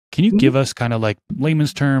Can you give us kind of like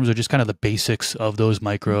layman's terms or just kind of the basics of those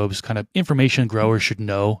microbes, kind of information growers should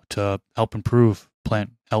know to help improve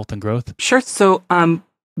plant health and growth? Sure. So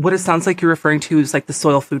what it sounds like you're referring to is like the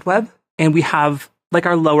soil food web. And we have like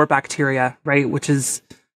our lower bacteria, right? Which is,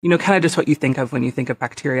 kind of just what you think of when you think of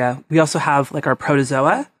bacteria. We also have like our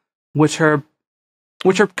protozoa, which are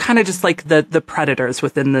kind of just like the predators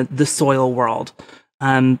within the soil world.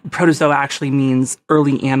 Protozoa actually means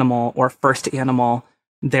early animal or first animal.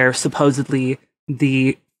 They're supposedly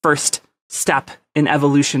the first step in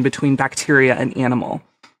evolution between bacteria and animal.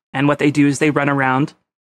 And what they do is they run around,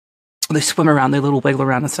 they swim around, they little wiggle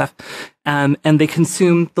around and stuff, and they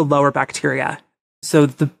consume the lower bacteria. So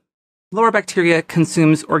the lower bacteria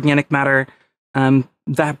consumes organic matter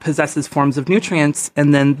that possesses forms of nutrients,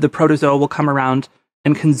 and then the protozoa will come around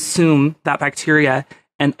and consume that bacteria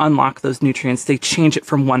and unlock those nutrients. They change it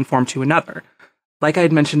from one form to another. Like I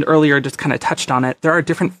had mentioned earlier, just kind of touched on it, there are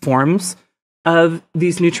different forms of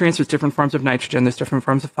these nutrients. There's different forms of nitrogen, there's different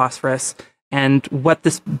forms of phosphorus. And what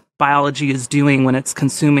this biology is doing when it's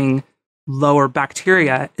consuming lower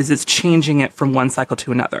bacteria is it's changing it from one cycle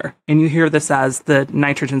to another. And you hear this as the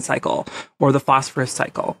nitrogen cycle or the phosphorus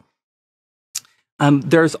cycle.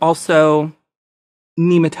 There's also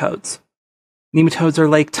nematodes. Nematodes are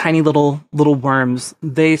like tiny little worms.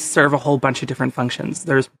 They serve a whole bunch of different functions.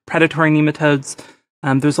 There's predatory nematodes.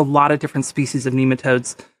 There's a lot of different species of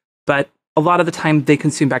nematodes, but a lot of the time they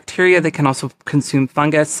consume bacteria. They can also consume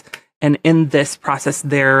fungus. And in this process,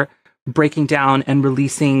 they're breaking down and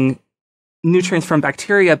releasing nutrients from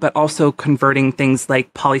bacteria, but also converting things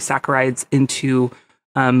like polysaccharides into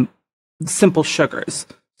simple sugars.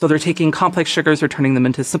 So they're taking complex sugars, they're turning them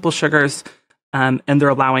into simple sugars, and they're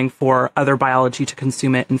allowing for other biology to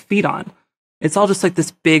consume it and feed on. It's all just like this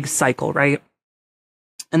big cycle, right?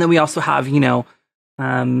 And then we also have,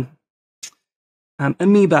 amoebas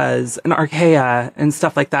and archaea and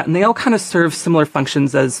stuff like that. And they all kind of serve similar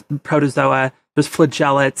functions as protozoa. There's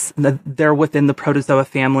flagellates, they're within the protozoa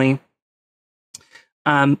family.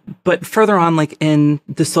 But further on, like in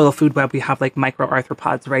the soil food web, we have like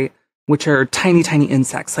microarthropods, right? Which are tiny, tiny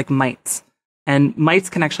insects like mites. And mites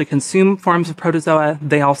can actually consume forms of protozoa.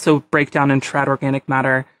 They also break down and shred organic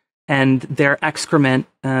matter, and their excrement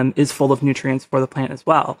is full of nutrients for the plant as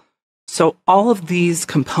well. So all of these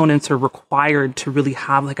components are required to really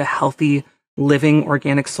have like a healthy, living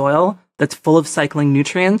organic soil that's full of cycling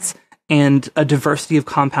nutrients and a diversity of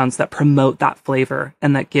compounds that promote that flavor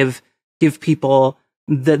and that give people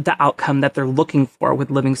the outcome that they're looking for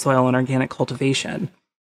with living soil and organic cultivation.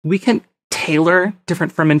 We can tailor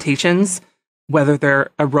different fermentations, whether they're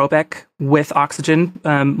aerobic with oxygen,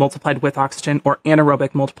 multiplied with oxygen, or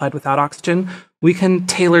anaerobic multiplied without oxygen. We can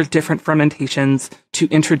tailor different fermentations to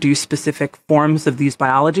introduce specific forms of these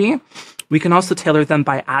biology. We can also tailor them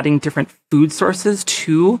by adding different food sources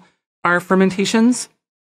to our fermentations.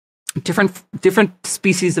 Different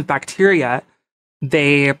species of bacteria,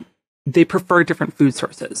 they prefer different food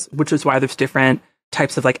sources, which is why there's different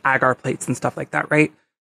types of like agar plates and stuff like that, right?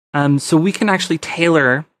 So we can actually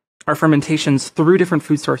tailor our fermentations through different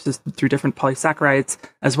food sources, through different polysaccharides,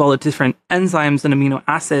 as well as different enzymes and amino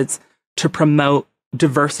acids to promote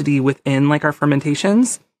diversity within like our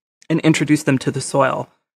fermentations and introduce them to the soil.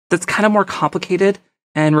 That's kind of more complicated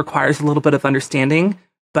and requires a little bit of understanding,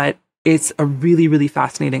 but it's a really, really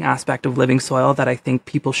fascinating aspect of living soil that I think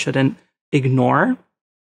people shouldn't ignore.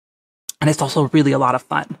 And it's also really a lot of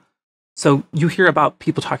fun. So you hear about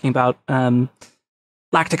people talking about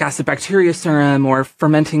lactic acid bacteria serum or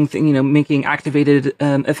fermenting, making activated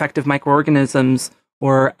effective microorganisms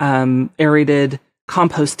or aerated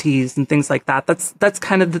compost teas and things like that. That's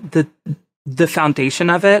kind of the foundation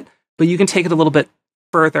of it. But you can take it a little bit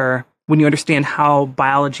further when you understand how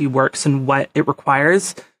biology works and what it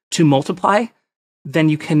requires to multiply. Then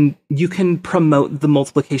you can promote the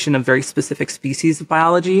multiplication of very specific species of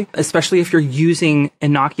biology, especially if you're using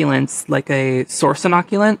inoculants like a source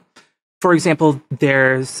inoculant. For example,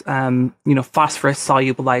 there's phosphorus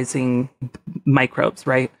solubilizing microbes,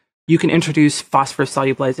 right? You can introduce phosphorus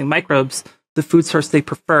solubilizing microbes, the food source they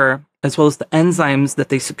prefer, as well as the enzymes that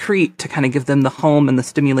they secrete to kind of give them the home and the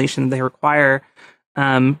stimulation they require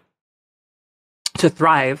to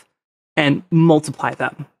thrive, and multiply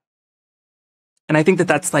them. And I think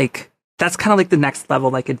that's kind of like the next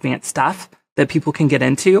level, like advanced stuff that people can get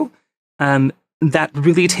into. That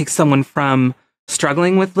really takes someone from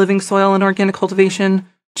struggling with living soil and organic cultivation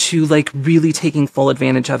to like really taking full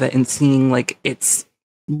advantage of it and seeing like its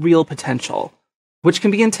real potential, which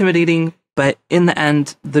can be intimidating, but in the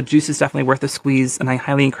end, the juice is definitely worth a squeeze. And I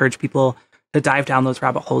highly encourage people to dive down those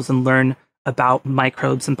rabbit holes and learn about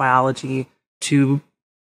microbes and biology to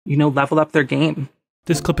level up their game.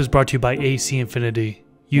 This clip is brought to you by AC Infinity.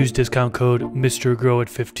 Use discount code MrGrow at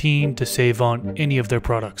 15 to save on any of their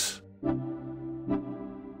products.